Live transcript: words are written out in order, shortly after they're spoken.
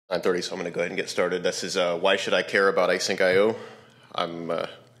9:30, so I'm going to go ahead and get started. This is Why Should I Care About Async I/O? I'm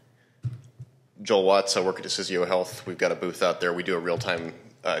Joel Watts. I work at asyncio Health. We've got a booth out there. We do a real-time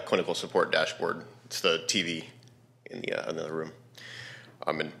clinical support dashboard. It's the TV in the other room.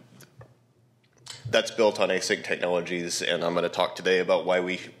 And that's built on async technologies, and I'm going to talk today about why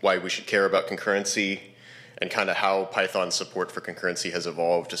we should care about concurrency and kind of how Python support for concurrency has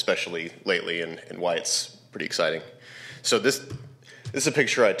evolved, especially lately, and why it's pretty exciting. So this is a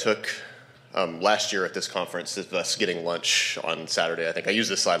picture I took last year at this conference of us getting lunch on Saturday. I think I used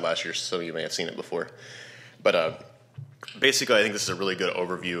this slide last year, so you may have seen it before. But basically, I think this is a really good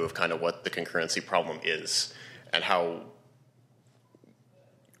overview of kind of what the concurrency problem is and how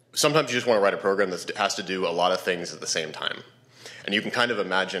sometimes you just want to write a program that has to do a lot of things at the same time. And you can kind of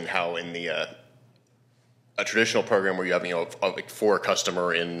imagine how in the a traditional program where you have like 4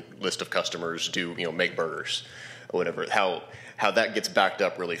 customer in list of customers do make burgers or whatever, how that gets backed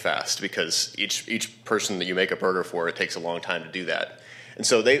up really fast because each person that you make a burger for, it takes a long time to do that. And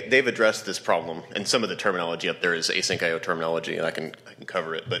so they've addressed this problem, and some of the terminology up there is async I/O terminology, and I can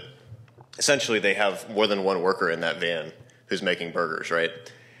cover it. But essentially, they have more than one worker in that van who's making burgers, right?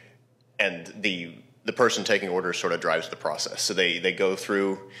 And the person taking orders sort of drives the process. So they go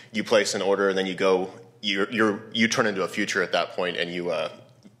through, you place an order, and then you turn into a future at that point, and you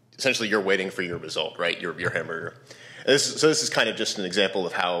essentially you're waiting for your result, right? Your hamburger. So this is kind of just an example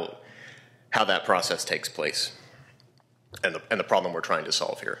of how that process takes place, and the problem we're trying to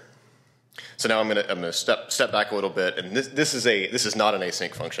solve here. So now I'm gonna step back a little bit, and this is not an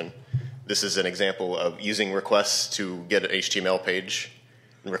async function. This is an example of using requests to get an HTML page.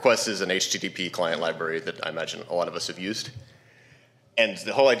 And request is an HTTP client library that I imagine a lot of us have used. And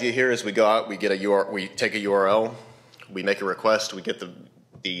the whole idea here is we go out, we take a URL, we make a request, we get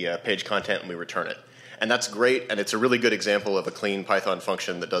the page content, and we return it. And that's great, and it's a really good example of a clean Python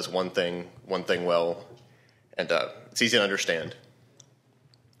function that does one thing well, and it's easy to understand.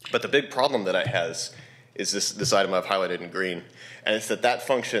 But the big problem that it has is this item I've highlighted in green, and it's that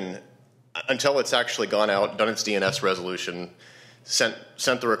function, until it's actually gone out, done its DNS resolution, sent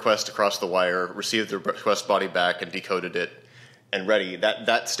the request across the wire, received the request body back, and decoded it, and ready,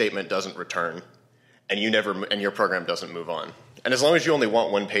 that statement doesn't return, and your program doesn't move on. And as long as you only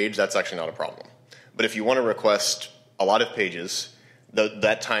want one page, that's actually not a problem. But if you want to request a lot of pages,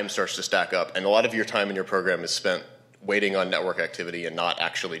 that time starts to stack up, and a lot of your time in your program is spent waiting on network activity and not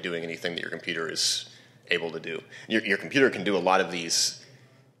actually doing anything that your computer is able to do. Your computer can do a lot of these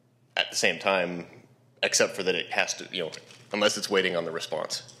at the same time, except for that it has to, unless it's waiting on the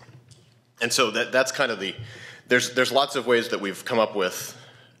response. And so that's kind of there's lots of ways that we've come up with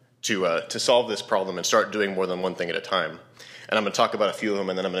to solve this problem and start doing more than one thing at a time. And I'm going to talk about a few of them,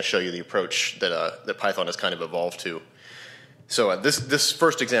 and then I'm going to show you the approach that Python has kind of evolved to. So this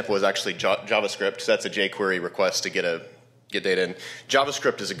first example is actually JavaScript. So that's a jQuery request to get data in.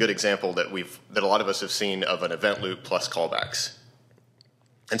 JavaScript is a good example that a lot of us have seen of an event loop plus callbacks.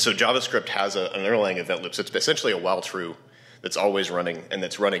 And so JavaScript has an underlying event loop. So it's essentially a while true that's always running, and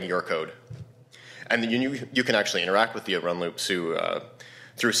that's running your code. And then you can actually interact with the run loops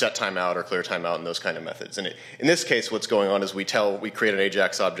through set timeout or clear timeout and those kind of methods. And in this case, what's going on is we create an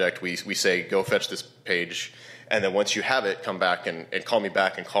AJAX object, we say go fetch this page, and then once you have it, come back and call me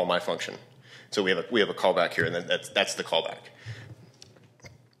back and call my function. So we have a callback here, and then that's the callback.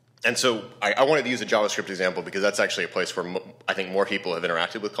 And so I wanted to use a JavaScript example because that's actually a place where I think more people have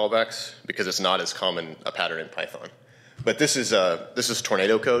interacted with callbacks because it's not as common a pattern in Python. But this is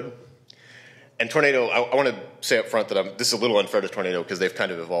Tornado code. And Tornado, I want to say up front that this is a little unfair to Tornado because they've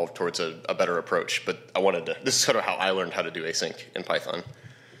kind of evolved towards a better approach. But this is kind of how I learned how to do async in Python.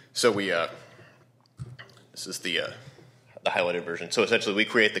 So this is the highlighted version. So essentially, we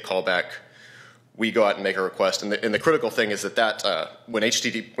create the callback. We go out and make a request. And the critical thing is that when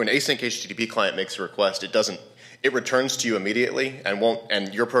async HTTP client makes a request, it returns to you immediately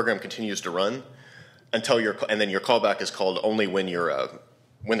and your program continues to run and then your callback is called only when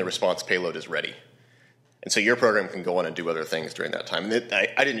the response payload is ready. And so your program can go on and do other things during that time. And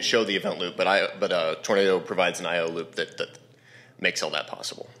I didn't show the event loop, but Tornado provides an I/O loop that makes all that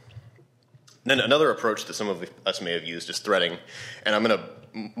possible. Then another approach that some of us may have used is threading. And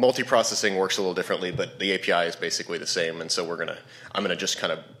multiprocessing works a little differently, but the API is basically the same. And so I'm gonna just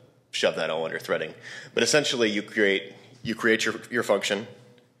kind of shove that all under threading. But essentially, you create your function,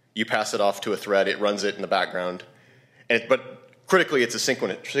 you pass it off to a thread, it runs it in the background, but critically, it's a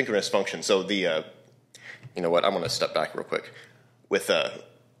synchronous function. So you know what? I'm going to step back real quick. With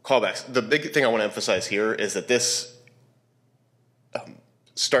callbacks, the big thing I want to emphasize here is that this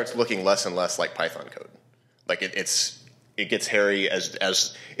starts looking less and less like Python code. Like it's it gets hairy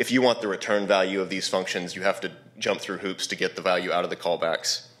as if you want the return value of these functions, you have to jump through hoops to get the value out of the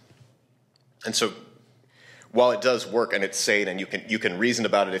callbacks. And so while it does work and it's sane and you can reason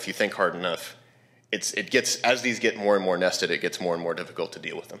about it if you think hard enough, it gets, as these get more and more nested, it gets more and more difficult to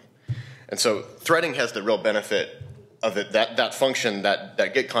deal with them. And so threading has the real benefit of it, that function, that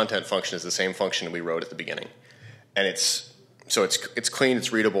get content function is the same function we wrote at the beginning. And it's clean,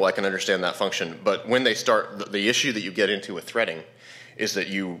 it's readable, I can understand that function. But when they start, the issue that you get into with threading is that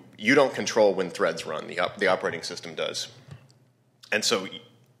you don't control when threads run, the operating system does. And so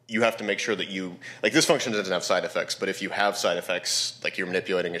you have to make sure that like this function doesn't have side effects, but if you have side effects, like you're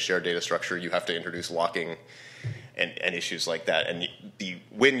manipulating a shared data structure, you have to introduce locking and issues like that. And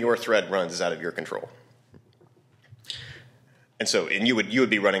when your thread runs is out of your control. And so, you would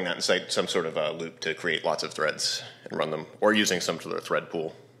be running that inside some sort of a loop to create lots of threads and run them, or using some sort of thread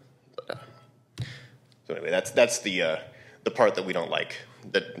pool. So anyway, that's the part that we don't like,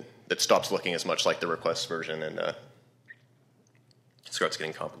 that stops looking as much like the request version and starts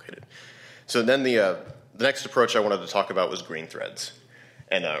getting complicated. So then the next approach I wanted to talk about was green threads,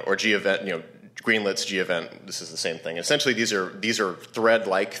 and or G-event, greenlets, G-event. This is the same thing. Essentially, these are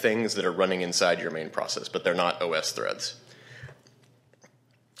thread-like things that are running inside your main process, but they're not OS threads.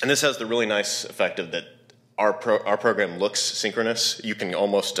 And this has the really nice effect of that our program looks synchronous. You can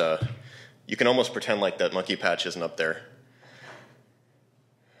almost pretend like that monkey patch isn't up there.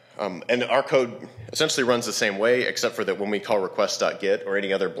 And our code essentially runs the same way, except for that when we call request.get or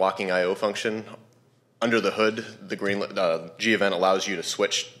any other blocking I/O function, under the hood, the G-event allows you to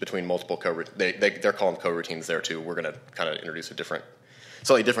switch between multiple coroutines. They're calling coroutines there too. We're going to kind of introduce a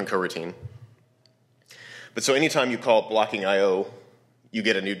slightly different coroutine. But so anytime you call blocking I/O, you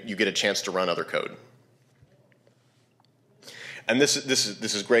get a chance to run other code. And this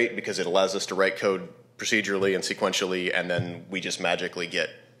is great because it allows us to write code procedurally and sequentially, and then we just magically get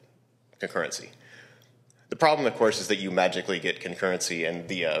concurrency. The problem, of course, is that you magically get concurrency,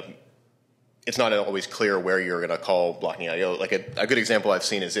 and it's not always clear where you're going to call blocking I/O. Like a good example I've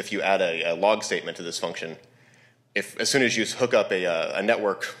seen is if you add a log statement to this function, as soon as you hook up a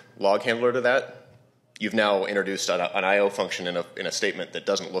network log handler to that, you've now introduced an I/O function in a statement that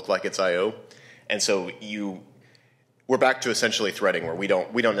doesn't look like it's I/O, and so we're back to essentially threading, where we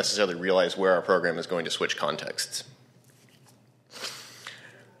don't necessarily realize where our program is going to switch contexts.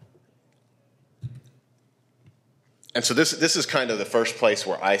 And so this is kind of the first place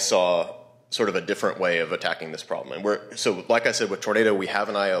where I saw sort of a different way of attacking this problem. And so like I said, with Tornado, we have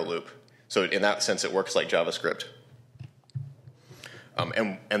an I/O loop. So in that sense, it works like JavaScript.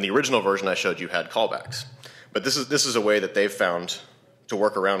 And the original version I showed you had callbacks. But this is a way that they've found to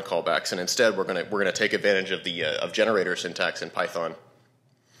work around callbacks. And instead, we're gonna take advantage of generator syntax in Python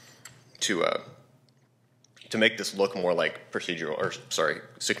to make this look more like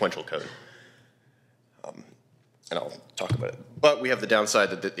sequential code. And I'll talk about it. But we have the downside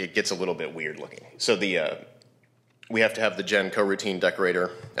that it gets a little bit weird looking. So we have to have the gen coroutine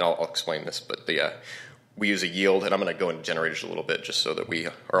decorator, and I'll explain this, but we use a yield, and I'm going to go into generators a little bit just so that we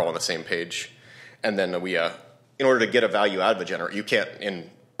are all on the same page. And then in order to get a value out of a generator, you can't, in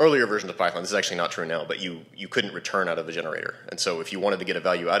earlier versions of Python, this is actually not true now, but you couldn't return out of a generator. And so if you wanted to get a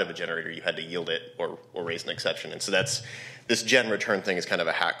value out of a generator, you had to yield it or raise an exception. And so this gen return thing is kind of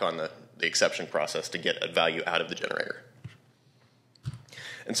a hack on the exception process to get a value out of the generator.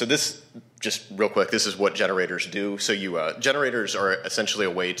 And so this, just real quick, this is what generators do. So generators are essentially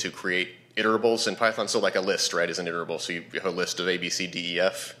a way to create iterables in Python. So like a list, right, is an iterable. So you have a list of A, B, C, D, E,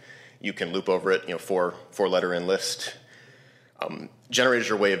 F. You can loop over it, four-letter in list.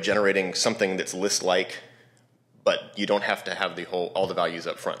 Generators are a way of generating something that's list-like, but you don't have to have all the values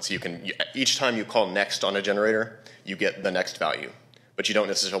up front. So each time you call next on a generator, you get the next value. But you don't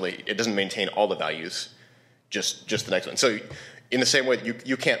necessarily, it doesn't maintain all the values, just the next one. So in the same way,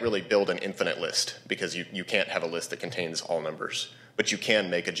 you can't really build an infinite list because you can't have a list that contains all numbers. But you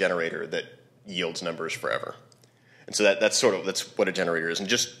can make a generator that yields numbers forever. And so that's what a generator is. And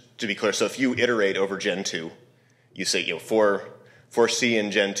just to be clear, so if you iterate over Gen 2, you say, for C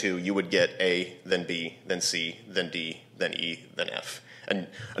in Gen 2, you would get A, then B, then C, then D, then E, then F. And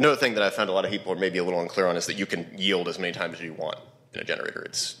another thing that I found a lot of people are maybe a little unclear on is that you can yield as many times as you want in a generator.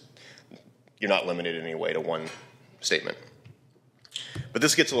 You're not limited in any way to one statement. But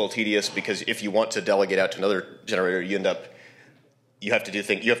this gets a little tedious because if you want to delegate out to another generator, you have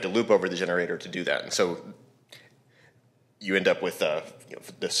to loop over the generator to do that. And so you end up with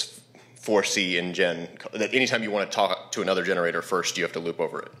this for C in gen, that anytime you want to talk to another generator first, you have to loop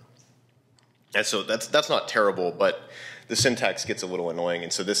over it. And so that's not terrible, but the syntax gets a little annoying.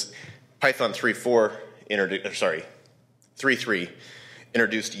 And so this Python 3.4 3.3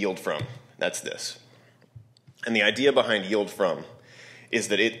 introduced yield from. That's this. And the idea behind yield from is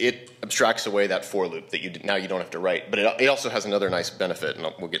that it abstracts away that for loop that now you don't have to write. But it also has another nice benefit,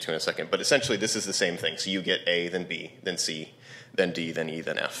 and we'll get to in a second. But essentially, this is the same thing. So you get A, then B, then C, then D, then E,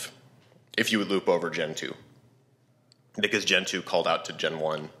 then F, if you would loop over Gen 2. Because Gen 2 called out to Gen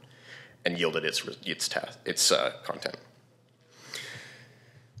 1 and yielded its content.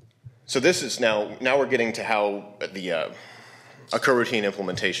 So this is now we're getting to how a coroutine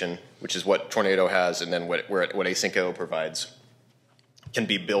implementation, which is what Tornado has, and then what asyncio provides, can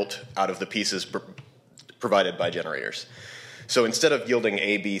be built out of the pieces provided by generators. So instead of yielding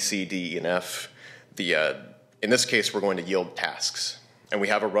A, B, C, D, E, and F, in this case we're going to yield tasks. And we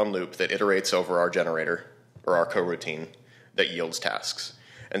have a run loop that iterates over our generator, or our coroutine, that yields tasks.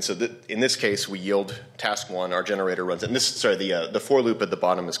 And so in this case, we yield task 1, our generator runs, and the for loop at the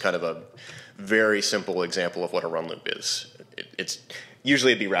bottom is kind of a very simple example of what a run loop is.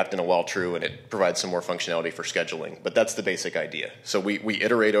 Usually it'd be wrapped in a while true, and it provides some more functionality for scheduling, but that's the basic idea. So we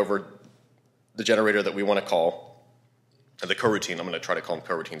iterate over the generator that we want to call, the coroutine. I'm going to try to call them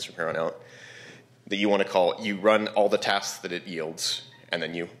coroutines from here on out, that you want to call. You run all the tasks that it yields, and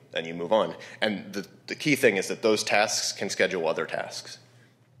then you move on. And the key thing is that those tasks can schedule other tasks.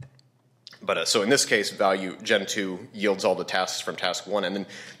 But so in this case, value Gen 2 yields all the tasks from task 1. And then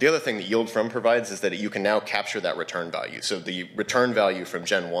the other thing that yield from provides is that you can now capture that return value. So the return value from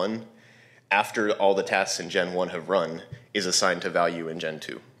Gen 1, after all the tasks in Gen 1 have run, is assigned to value in Gen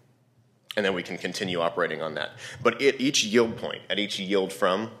 2. And then we can continue operating on that. But at each yield point, at each yield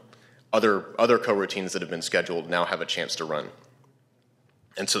from, other coroutines that have been scheduled now have a chance to run.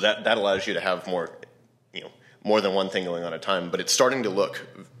 And so that allows you to have more than one thing going on at a time. But it's starting to look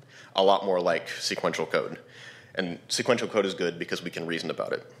a lot more like sequential code. And sequential code is good because we can reason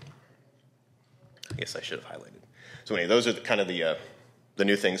about it. I guess I should have highlighted. So anyway, those are kind of the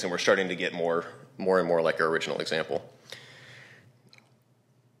new things, and we're starting to get more and more like our original example.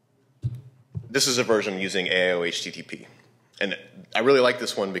 This is a version using AIO HTTP. And I really like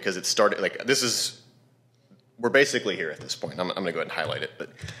this one because it started, we're basically here at this point. I'm going to go ahead and highlight it. But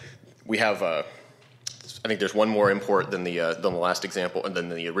we have, I think there's one more import than the last example, and then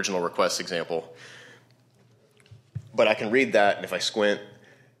the original request example. But I can read that, and if I squint,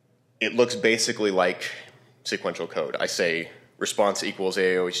 it looks basically like sequential code. I say response equals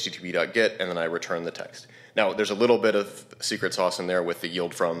AIO HTTP.get, and then I return the text. Now, there's a little bit of secret sauce in there with the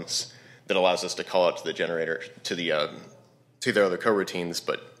yield froms that allows us to call out to the generator, to the other coroutines,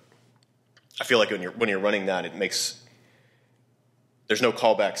 but I feel like when you're running that, there's no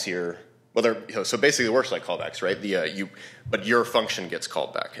callbacks here. Well, so basically it works like callbacks, right? But your function gets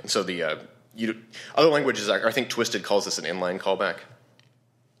called back, and so other languages, I think Twisted calls this an inline callback.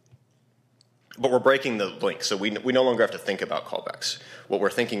 But we're breaking the link, so we no longer have to think about callbacks. What we're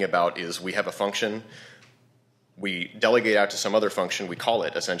thinking about is we have a function, we delegate out to some other function, we call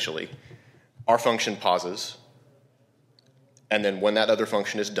it essentially. Our function pauses, and then when that other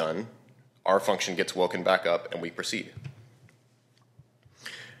function is done, our function gets woken back up and we proceed.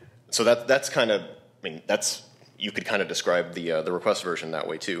 So that's kind of, you could kind of describe the request version that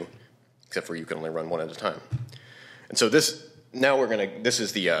way too, except for you can only run one at a time. And so this is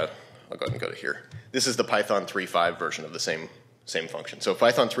I'll go ahead and go to here. This is the Python 3.5 version of the same function. So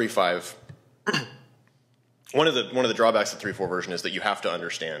Python 3.5, one of the drawbacks of the 3.4 version is that you have to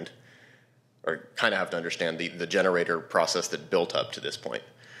understand, or kind of have to understand the generator process that built up to this point.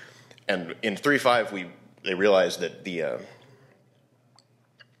 And in 3.5, they realized that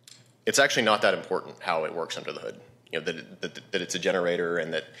it's actually not that important how it works under the hood. That it's a generator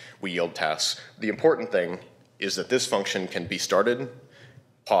and that we yield tasks. The important thing is that this function can be started,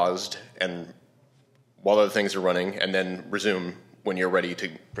 paused, and while other things are running, and then resume when you're ready to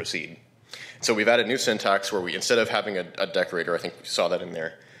proceed. So we've added new syntax where instead of having a decorator, I think we saw that in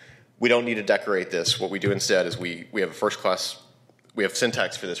there, we don't need to decorate this. What we do instead is we have a first class, we have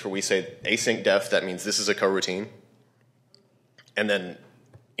syntax for this where we say async def, that means this is a coroutine. And then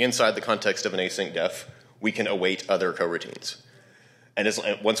inside the context of an async def, we can await other coroutines. And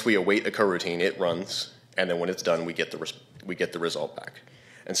once we await a coroutine, it runs, and then when it's done, we get the result back.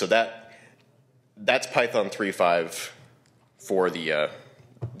 And so that's Python 3.5 for the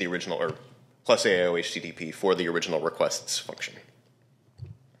original, or plus AIO HTTP for the original requests function.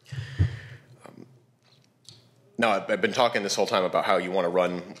 Now, I've been talking this whole time about how you want to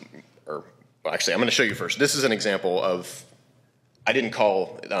run, well, actually, I'm going to show you first. This is an example of, I didn't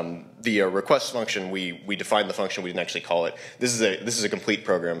call the request function. We defined the function. We didn't actually call it. This is a complete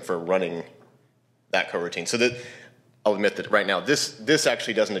program for running that coroutine. So I'll admit that right now this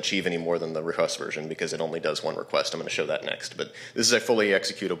actually doesn't achieve any more than the request version because it only does one request. I'm going to show that next. But this is a fully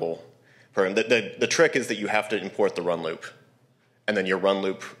executable program. The trick is that you have to import the run loop, and then your run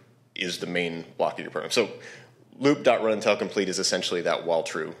loop is the main block of your program. So loop.run until complete is essentially that while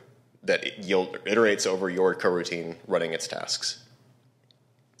true that iterates over your coroutine running its tasks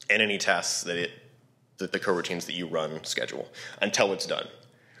and any tasks that the coroutines that you run schedule until it's done.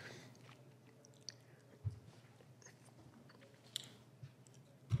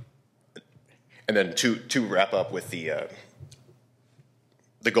 And then to wrap up with the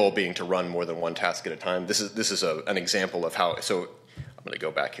goal being to run more than one task at a time. This is an example of how. So I'm going to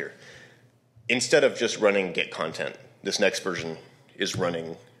go back here. Instead of just running get content, this next version is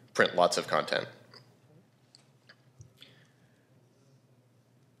running print lots of content.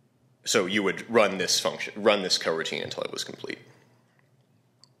 So you would run this function, run this coroutine until it was complete.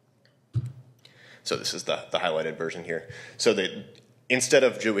 So this is the highlighted version here. So that instead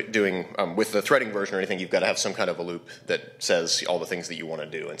of doing, with the threading version or anything, you've got to have some kind of a loop that says all the things that you want to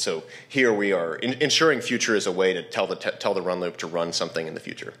do. And so here we are, ensuring future is a way to tell the run loop to run something in the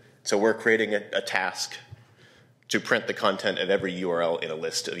future. So we're creating a task to print the content of every URL in a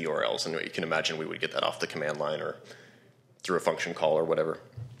list of URLs. And you can imagine we would get that off the command line or through a function call or whatever.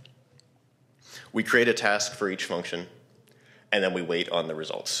 We create a task for each function, and then we wait on the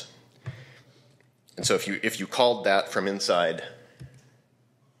results. And so if you called that from inside,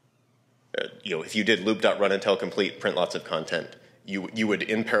 if you did loop.run until complete, print lots of content, you would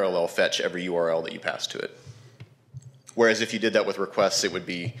in parallel fetch every URL that you passed to it. Whereas if you did that with requests, it would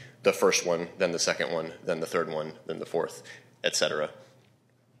be the first one, then the second one, then the third one, then the fourth, etc.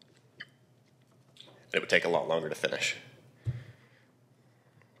 It would take a lot longer to finish.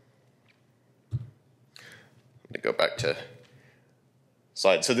 To go back to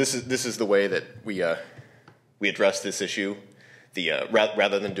slide. So this is the way that we address this issue.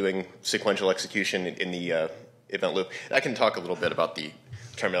 Rather than doing sequential execution in the event loop, I can talk a little bit about the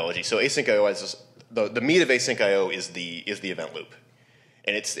terminology. So async IO is the meat of async IO is the event loop,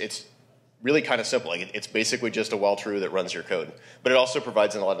 and it's really kind of simple. Like it's basically just a while true that runs your code, but it also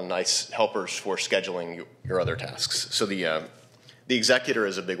provides a lot of nice helpers for scheduling your other tasks. So the executor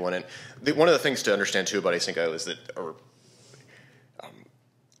is a big one, and one of the things to understand too about async IO is that,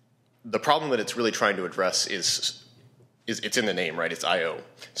 the problem that it's really trying to address is it's in the name, right? It's IO.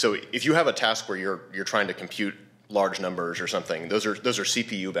 So if you have a task where you're trying to compute large numbers or something, those are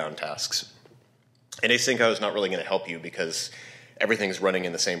CPU bound tasks, and async IO is not really going to help you because everything's running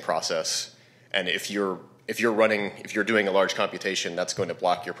in the same process, and if you're doing a large computation, that's going to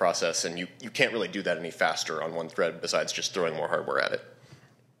block your process, and you can't really do that any faster on one thread besides just throwing more hardware at it.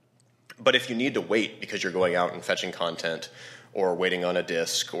 But if you need to wait because you're going out and fetching content or waiting on a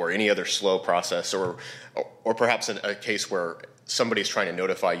disk or any other slow process or perhaps a case where somebody's trying to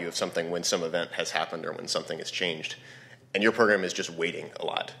notify you of something when some event has happened or when something has changed, and your program is just waiting a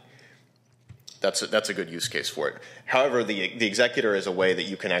lot, that's a good use case for it. However, the executor is a way that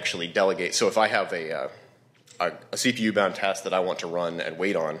you can actually delegate. So if I have a CPU-bound task that I want to run and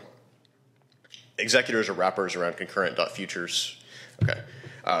wait on, executors are wrappers around concurrent.futures,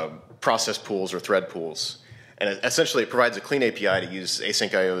 process pools or thread pools. And essentially, it provides a clean API to use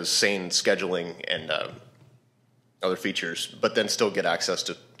async IO's sane scheduling and other features, but then still get access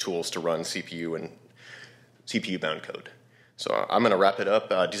to tools to run CPU and CPU-bound code. So I'm going to wrap it up.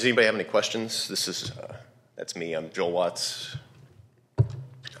 Does anybody have any questions? That's me. I'm Joel Watts.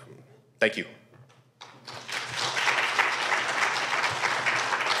 Thank you.